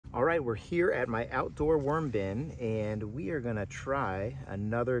All right, we're here at my outdoor worm bin, and we are gonna try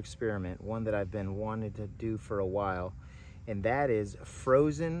another experiment, one that I've been wanting to do for a while, and that is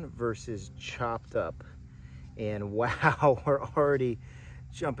frozen versus chopped up. And wow, we're already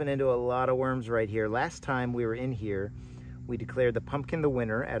jumping into a lot of worms right here. Last time we were in here, we declared the pumpkin the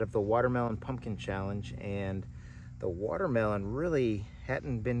winner out of the watermelon pumpkin challenge, and the watermelon really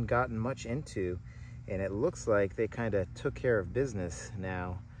hadn't been gotten much into, and it looks like they kind of took care of business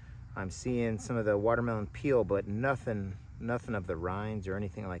now. I'm seeing some of the watermelon peel, but nothing of the rinds or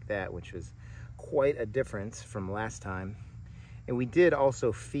anything like that, which was quite a difference from last time. And we did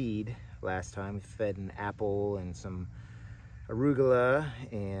also feed last time. We fed an apple and some arugula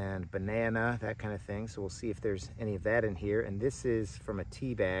and banana, that kind of thing. So we'll see if there's any of that in here. And this is from a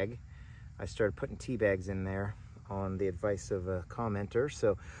tea bag. I started putting tea bags in there on the advice of a commenter.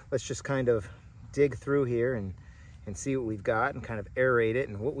 So let's just kind of dig through here and see what we've got and kind of aerate it.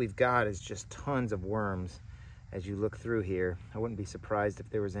 And what we've got is just tons of worms as you look through here. I wouldn't be surprised if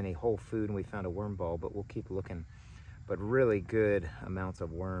there was any whole food and we found a worm ball, but we'll keep looking. But really good amounts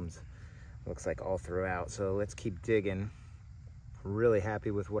of worms, looks like all throughout. So let's keep digging. Really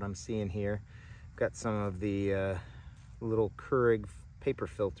happy with what I'm seeing here. Got some of the little Keurig paper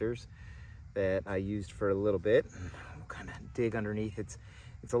filters that I used for a little bit. We'll kind of dig underneath.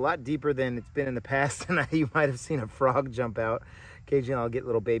 It's a lot deeper than it's been in the past, and you might have seen a frog jump out. Occasionally I'll get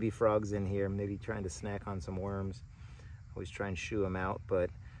little baby frogs in here, maybe trying to snack on some worms. Always try and shoo them out,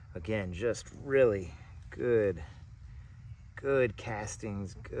 but again, just really good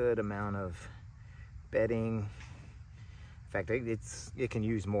castings, good amount of bedding. In fact, it can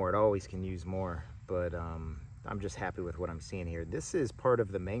use more. It always can use more, but I'm just happy with what I'm seeing here. This is part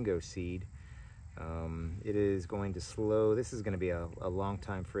of the mango seed. It is going to slow. This is going to be a long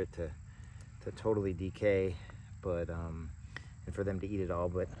time for it to totally decay, but and for them to eat it all.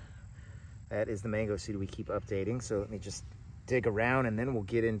 But that is the mango seed we keep updating. So let me just dig around, and then we'll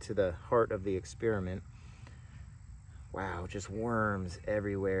get into the heart of the experiment. Wow, just worms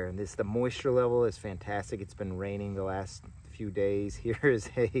everywhere. And the moisture level is fantastic. It's been raining the last few days. Here's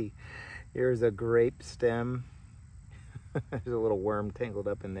a grape stem. There's a little worm tangled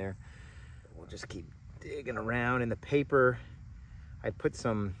up in there. We'll just keep digging around in the paper. I put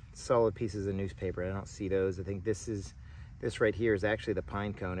some solid pieces of newspaper. I don't see those. I think this right here is actually the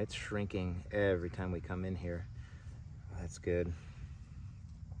pine cone. It's shrinking every time we come in here. That's good.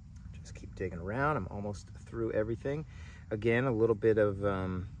 Just keep digging around. I'm almost through everything. Again, a little bit of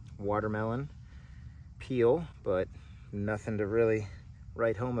watermelon peel, but nothing to really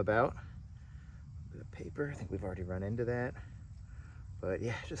write home about. A bit of paper. I think we've already run into that. But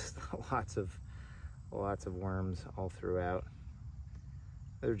yeah, just lots of worms all throughout.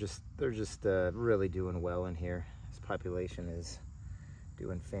 They're just really doing well in here. This population is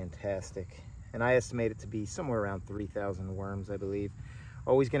doing fantastic. And I estimate it to be somewhere around 3,000 worms, I believe.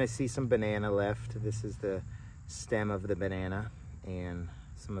 Always gonna see some banana left. This is the stem of the banana and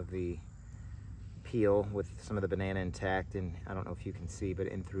some of the peel with some of the banana intact. And I don't know if you can see, but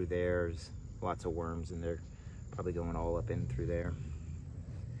in through there's lots of worms, and they're probably going all up in through there.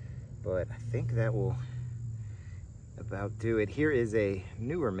 But I think that will about do it. Here is a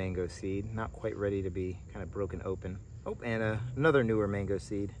newer mango seed, not quite ready to be kind of broken open. Oh, and another newer mango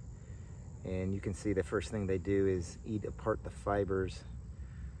seed. And you can see the first thing they do is eat apart the fibers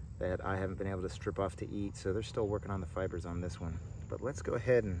that I haven't been able to strip off to eat. So they're still working on the fibers on this one. But let's go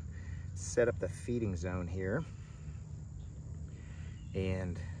ahead and set up the feeding zone here.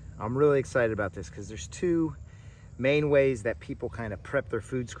 And I'm really excited about this because there's two main ways that people kind of prep their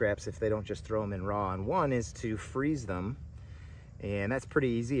food scraps if they don't just throw them in raw. And one is to freeze them. And that's pretty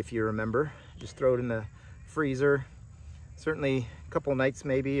easy if you remember. Just throw it in the freezer. Certainly a couple nights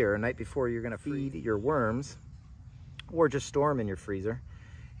maybe, or a night before you're gonna feed your worms, or just store them in your freezer.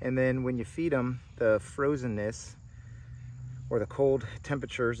 And then when you feed them, the frozenness or the cold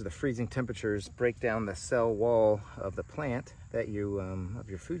temperatures, the freezing temperatures break down the cell wall of the plant that you, of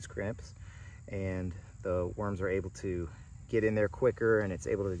your food scraps, and the worms are able to get in there quicker, and it's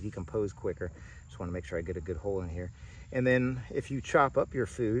able to decompose quicker. Just want to make sure I get a good hole in here. And then if you chop up your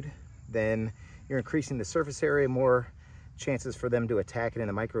food, then you're increasing the surface area, more chances for them to attack it and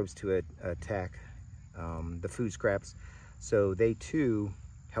the microbes to attack the food scraps. So they too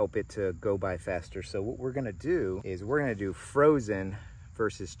help it to go by faster. So what we're gonna do is we're gonna do frozen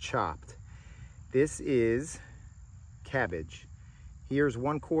versus chopped. This is cabbage. Here's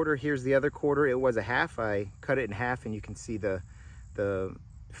one quarter, here's the other quarter. It was a half. I cut it in half, and you can see the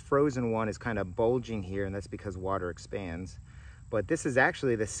frozen one is kind of bulging here, and that's because water expands. But this is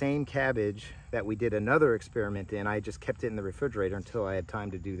actually the same cabbage that we did another experiment in. I just kept it in the refrigerator until I had time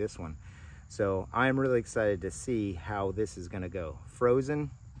to do this one. So I'm really excited to see how this is gonna go.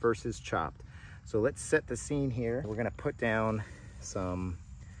 Frozen versus chopped. So let's set the scene here. We're gonna put down some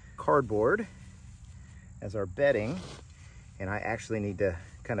cardboard as our bedding. And I actually need to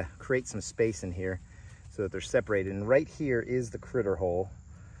kind of create some space in here so that they're separated. And right here is the critter hole.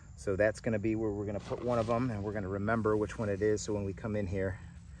 So that's gonna be where we're gonna put one of them, and we're gonna remember which one it is, so when we come in here,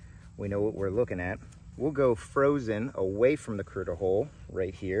 we know what we're looking at. We'll go frozen away from the critter hole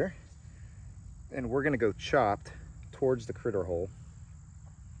right here, and we're gonna go chopped towards the critter hole.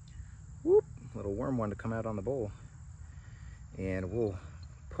 Whoop, little worm wanted to come out on the bowl. And we'll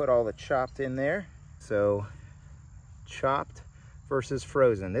put all the chopped in there. So chopped versus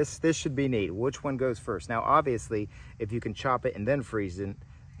frozen. This should be neat. Which one goes first? Now, obviously, if you can chop it and then freeze it,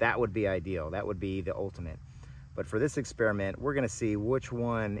 that would be ideal. That would be the ultimate. But for this experiment, we're gonna see which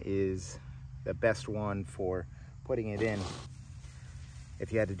one is the best one for putting it in.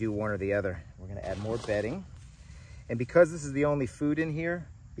 If you had to do one or the other, we're gonna add more bedding. And because this is the only food in here,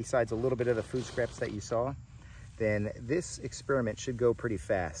 besides a little bit of the food scraps that you saw, then this experiment should go pretty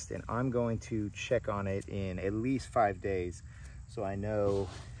fast. And I'm going to check on it in at least 5 days so I know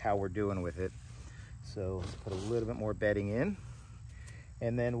how we're doing with it. So let's put a little bit more bedding in.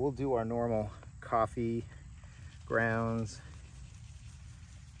 And then we'll do our normal coffee grounds.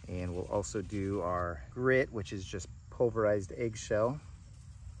 And we'll also do our grit, which is just pulverized eggshell.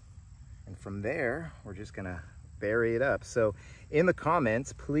 And from there, we're just gonna bury it up. So in the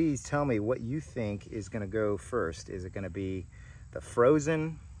comments, please tell me what you think is gonna go first. Is it gonna be the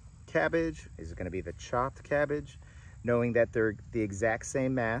frozen cabbage? Is it gonna be the chopped cabbage? Knowing that they're the exact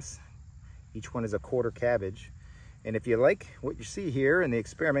same mass. Each one is a quarter cabbage. And if you like what you see here in the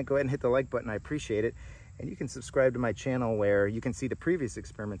experiment, go ahead and hit the like button. I appreciate it. And you can subscribe to my channel where you can see the previous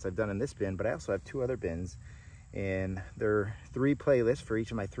experiments I've done in this bin, but I also have 2 other bins. And there are 3 playlists for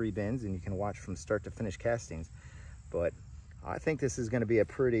each of my 3 bins, and you can watch from start to finish castings. But I think this is gonna be a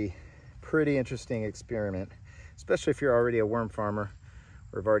pretty interesting experiment, especially if you're already a worm farmer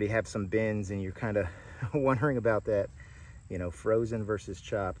or have already have some bins and you're kind of wondering about that, you know, frozen versus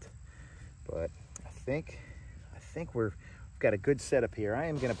chopped. But I think we've got a good setup here. I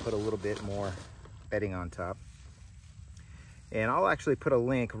am gonna put a little bit more bedding on top. And I'll actually put a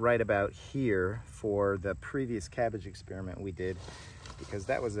link right about here for the previous cabbage experiment we did, because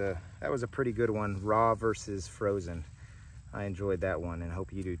that was a pretty good one, raw versus frozen. I enjoyed that one and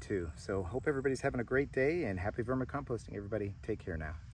hope you do too. So hope everybody's having a great day, and happy vermicomposting, everybody. Take care now.